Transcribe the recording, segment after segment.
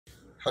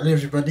Hello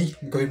everybody,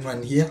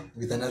 IMRAN here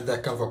with another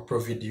Canva Pro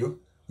video.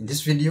 In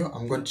this video,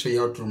 I'm going to show you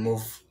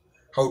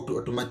how to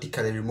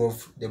automatically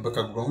remove the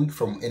background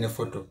from any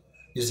photo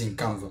using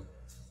Canva.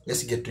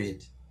 Let's get to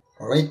it.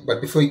 Alright,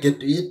 but before you get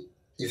to it,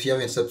 if you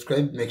haven't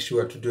subscribed, make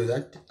sure to do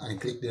that and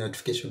click the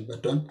notification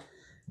button.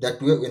 That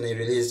way, when I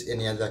release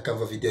any other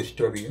Canva video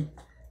tutorial,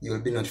 you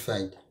will be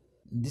notified.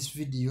 In this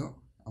video,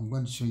 I'm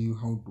going to show you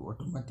how to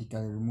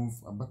automatically remove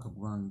a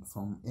background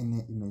from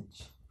any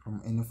image,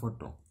 from any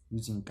photo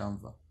using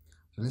Canva.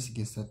 So let's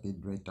get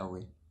started right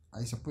away.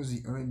 I suppose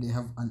you already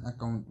have an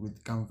account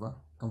with Canva.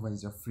 Canva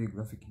is a free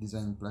graphic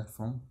design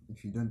platform.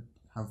 If you don't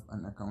have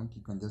an account,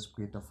 you can just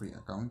create a free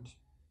account.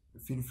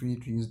 Feel free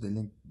to use the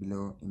link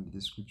below in the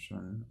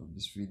description of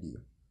this video.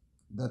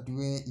 That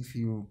way, if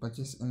you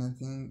purchase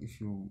anything, if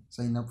you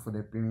sign up for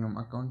the premium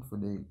account, for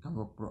the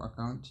Canva Pro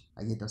account,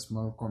 I get a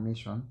small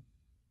commission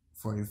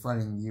for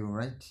referring you,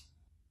 right?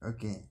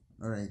 Okay,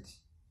 alright.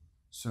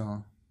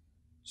 So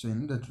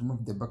in order to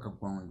remove the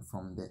background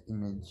from the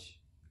image,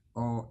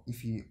 or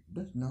if you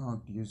don't know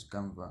how to use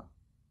Canva,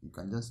 you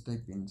can just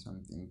type in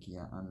something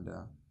here and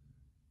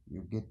you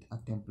get a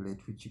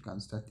template which you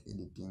can start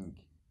editing.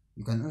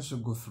 You can also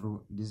go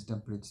through these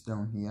templates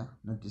down here.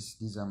 Notice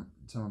these are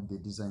some of the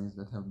designs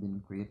that have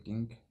been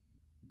creating.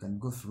 You can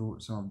go through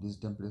some of these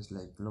templates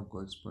like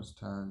logos,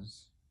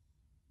 posters,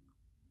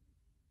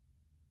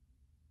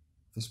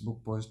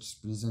 Facebook posts,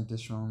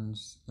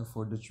 presentations,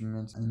 A4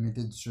 documents,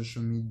 animated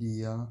social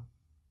media,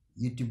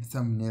 YouTube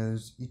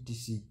thumbnails,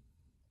 etc.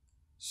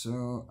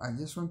 So I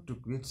just want to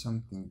create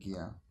something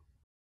here.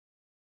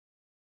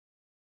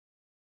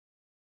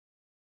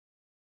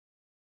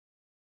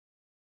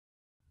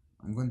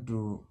 I'm going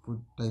to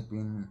type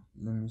in,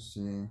 let me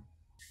say,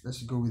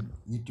 let's go with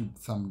YouTube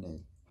thumbnail.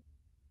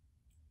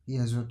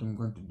 Here's what I'm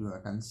going to do.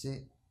 I can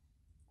say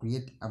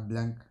create a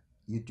blank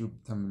YouTube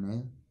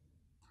thumbnail,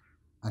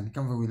 and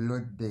Canva will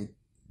load the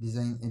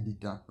design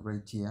editor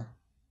right here.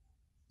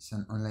 It's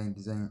an online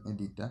design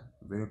editor,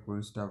 very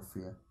cool stuff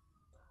here.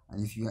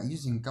 And if you are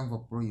using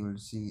Canva Pro, you will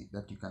see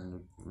that you can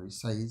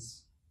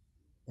resize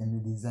any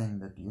design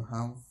that you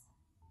have.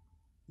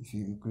 If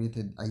you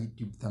created a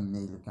YouTube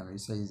thumbnail, you can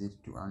resize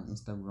it to an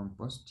Instagram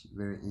post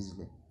very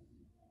easily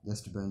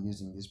just by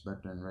using this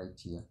button right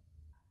here.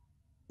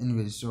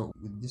 Anyway, so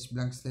with this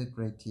blank slate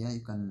right here, you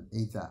can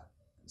either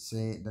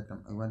say that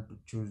I want to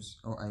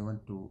choose, or I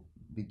want to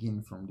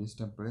begin from this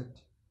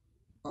template,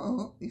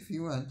 or if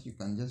you want, you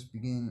can just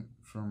begin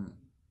from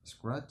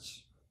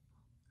scratch.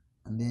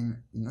 And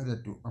then in order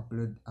to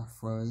upload a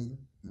file,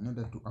 in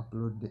order to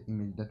upload the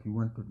image that we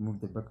want to remove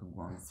the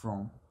background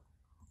from,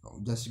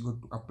 just go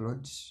to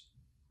uploads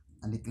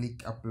and click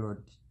upload.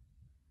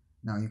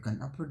 Now you can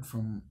upload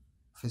from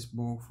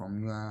Facebook,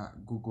 from your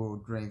Google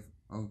Drive,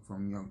 or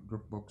from your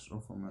Dropbox, or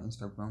from your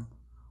Instagram,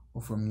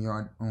 or from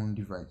your own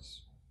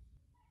device.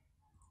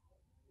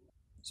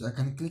 So I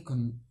can click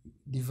on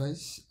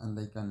device and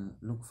I can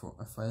look for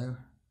a file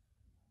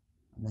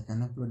and I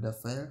can upload a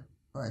file,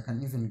 or I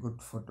can even go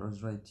to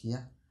photos right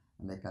here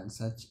and I can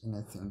search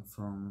anything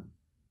from,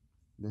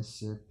 let's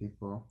say,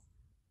 people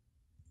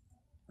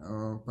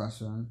or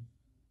person.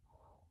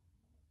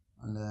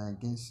 And I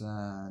guess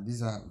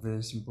these are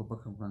very simple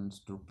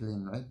backgrounds to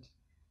clean, right?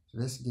 So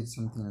let's get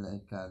something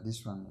like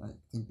this one. I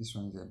think this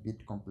one is a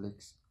bit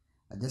complex.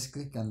 I just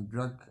click and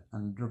drag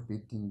and drop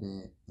it in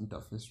the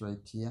interface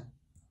right here,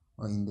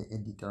 or in the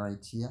editor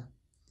right here.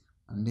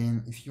 And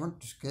then if you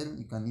want to scale,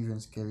 you can even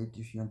scale it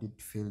if you want it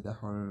to fill the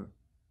whole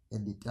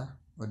editor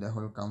or the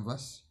whole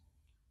canvas.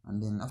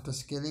 And then after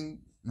scaling,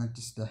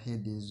 notice the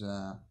head is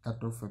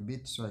cut off a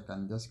bit, so I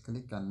can just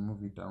click and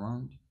move it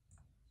around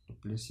to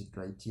place it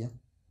right here.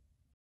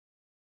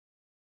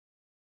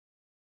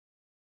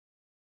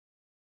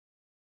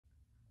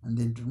 And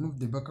then to remove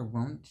the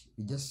background,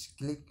 you just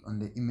click on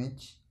the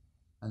image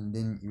and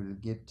then you will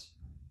get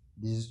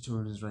these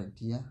tools right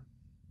here.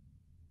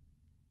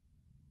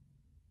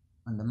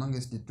 And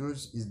amongst the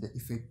tools is the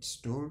effects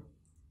tool,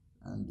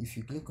 and if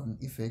you click on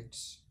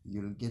effects,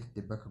 you'll get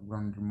the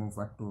background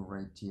remover tool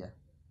right here.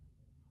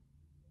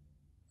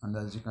 And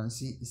as you can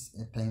see, it's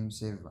a time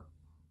saver.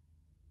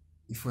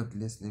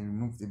 Effortlessly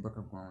remove the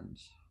background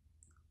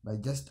by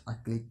just a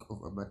click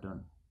of a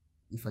button.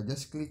 If I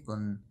just click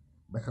on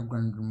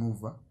background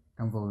remover,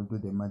 Canva will do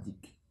the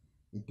magic.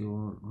 It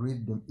will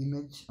read the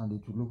image and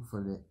it will look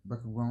for the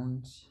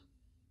background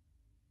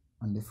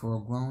and the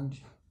foreground,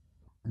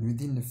 and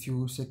within a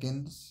few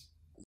seconds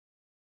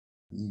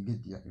you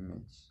get your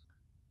image.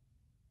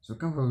 So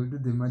Canva will do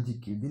the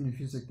magic. Within a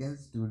few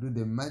seconds it will do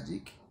the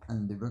magic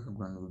and the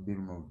background will be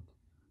removed.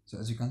 So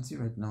as you can see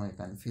right now, I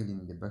can fill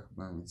in the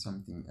background with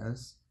something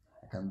else.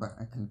 I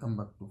can come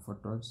back to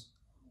photos.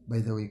 By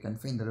the way, you can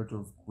find a lot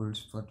of cool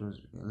photos,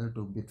 a lot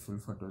of beautiful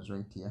photos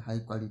right here, high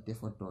quality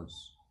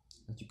photos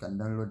that you can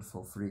download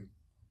for free,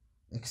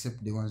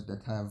 except the ones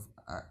that have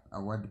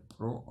a word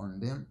pro on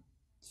them.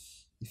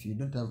 If you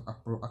don't have a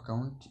pro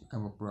account,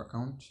 Canva Pro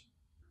account,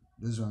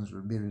 those ones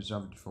will be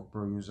reserved for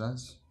pro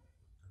users,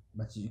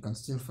 but you can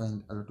still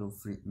find a lot of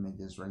free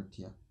images right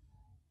here.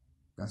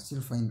 You can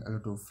still find a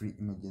lot of free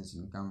images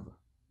in Canva.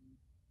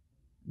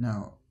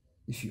 Now,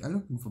 if you are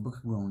looking for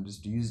backgrounds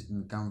to use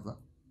in Canva,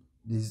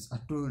 there's a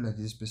tool that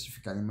is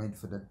specifically made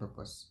for that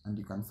purpose, and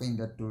you can find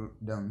that tool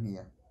down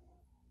here,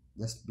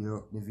 just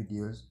below the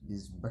videos.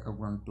 This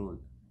background tool.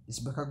 This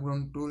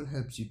background tool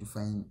helps you to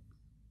find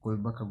cool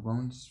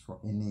backgrounds for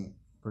any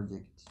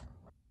project.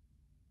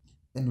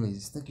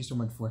 Anyways, thank you so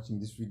much for watching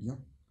this video.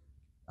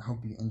 I hope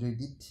you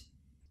enjoyed it.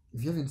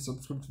 If you haven't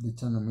subscribed to the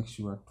channel, make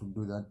sure to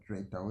do that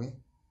right away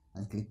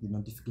and click the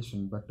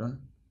notification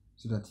button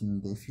so that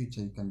in the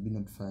future you can be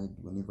notified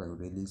whenever I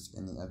release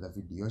any other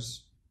videos.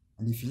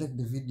 And if you like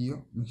the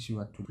video, make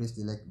sure to press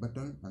the like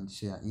button and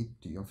share it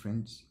to your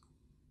friends.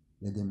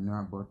 Let them know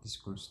about this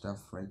cool stuff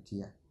right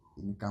here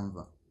in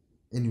Canva.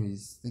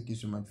 Anyways, thank you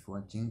so much for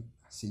watching.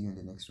 See you in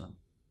the next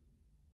one.